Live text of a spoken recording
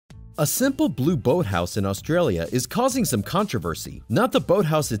A simple blue boathouse in Australia is causing some controversy. Not the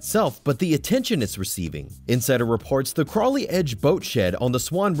boathouse itself, but the attention it's receiving. Insider reports the Crawley Edge boat shed on the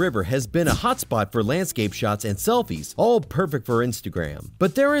Swan River has been a hotspot for landscape shots and selfies, all perfect for Instagram.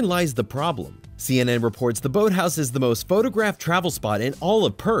 But therein lies the problem. CNN reports the boathouse is the most photographed travel spot in all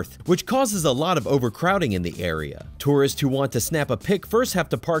of Perth, which causes a lot of overcrowding in the area. Tourists who want to snap a pic first have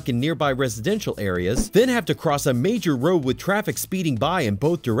to park in nearby residential areas, then have to cross a major road with traffic speeding by in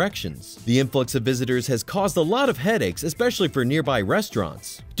both directions. The influx of visitors has caused a lot of headaches, especially for nearby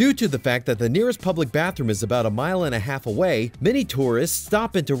restaurants. Due to the fact that the nearest public bathroom is about 1.5 miles away, many tourists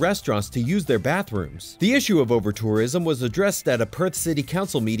stop into restaurants to use their bathrooms. The issue of over-tourism was addressed at a Perth City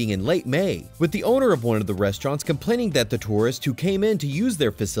Council meeting in late May, with the owner of one of the restaurants complaining that the tourists who came in to use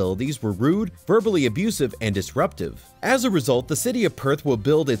their facilities were rude, verbally abusive, and disruptive. As a result, the city of Perth will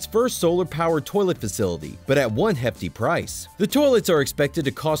build its first solar-powered toilet facility, but at one hefty price. The toilets are expected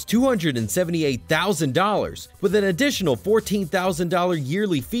to cost $278,000, with an additional $14,000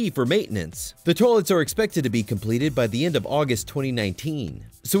 yearly fee for maintenance. The toilets are expected to be completed by the end of August 2019.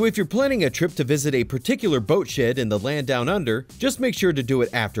 So if you're planning a trip to visit a particular boat shed in the land down under, just make sure to do it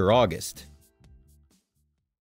after August.